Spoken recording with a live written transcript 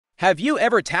Have you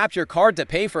ever tapped your card to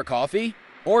pay for coffee?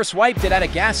 Or swiped it at a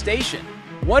gas station?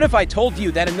 What if I told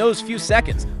you that in those few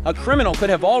seconds, a criminal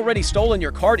could have already stolen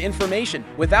your card information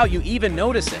without you even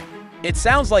noticing? It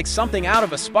sounds like something out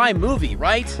of a spy movie,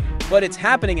 right? But it's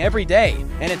happening every day,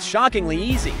 and it's shockingly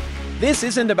easy. This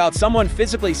isn't about someone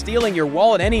physically stealing your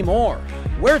wallet anymore.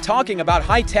 We're talking about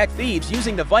high-tech thieves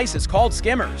using devices called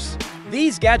skimmers.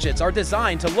 These gadgets are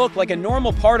designed to look like a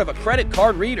normal part of a credit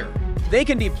card reader. They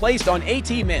can be placed on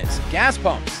ATMs, gas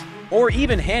pumps, or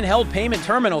even handheld payment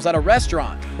terminals at a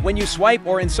restaurant when you swipe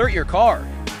or insert your card.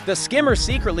 The skimmer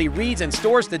secretly reads and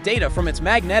stores the data from its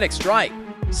magnetic stripe.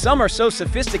 Some are so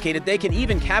sophisticated they can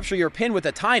even capture your PIN with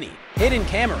a tiny, hidden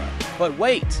camera. But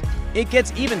wait, it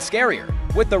gets even scarier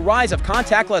with the rise of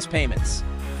contactless payments.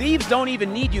 Thieves don't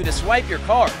even need you to swipe your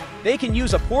card. They can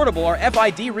use a portable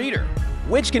RFID reader,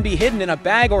 which can be hidden in a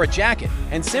bag or a jacket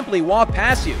and simply walk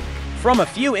past you from a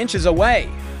few inches away.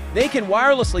 They can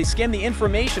wirelessly skim the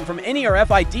information from any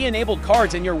RFID-enabled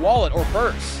cards in your wallet or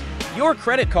purse. Your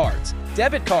credit cards,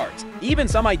 debit cards, even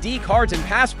some ID cards and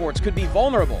passports could be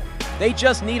vulnerable. They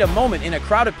just need a moment in a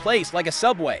crowded place like a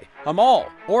subway, a mall,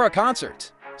 or a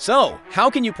concert. So, how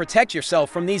can you protect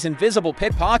yourself from these invisible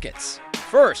pickpockets?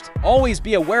 First, always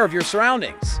be aware of your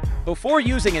surroundings. Before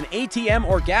using an ATM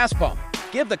or gas pump,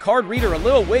 give the card reader a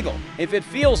little wiggle. If it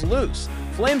feels loose,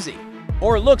 flimsy,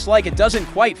 or looks like it doesn't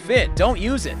quite fit, don't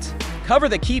use it. Cover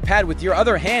the keypad with your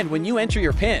other hand when you enter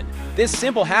your PIN. This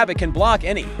simple habit can block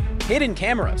any hidden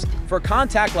cameras. For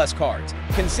contactless cards,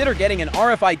 consider getting an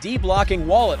RFID blocking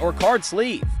wallet or card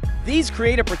sleeve. These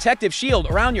create a protective shield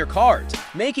around your cards,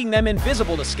 making them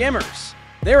invisible to skimmers.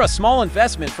 They're a small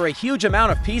investment for a huge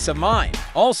amount of peace of mind.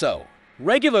 Also,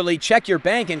 regularly check your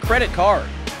bank and credit card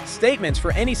statements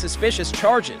for any suspicious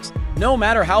charges, no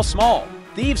matter how small.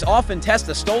 Thieves often test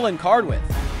a stolen card with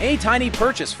a tiny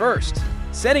purchase first.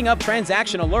 Setting up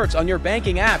transaction alerts on your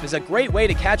banking app is a great way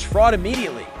to catch fraud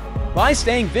immediately. By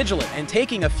staying vigilant and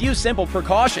taking a few simple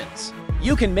precautions,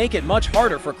 you can make it much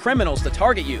harder for criminals to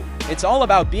target you. It's all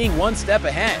about being one step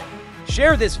ahead.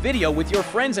 Share this video with your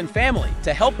friends and family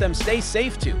to help them stay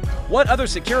safe too. What other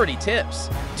security tips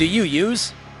do you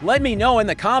use? Let me know in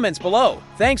the comments below.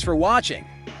 Thanks for watching.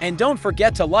 And don't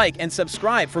forget to like and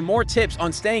subscribe for more tips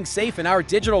on staying safe in our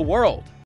digital world.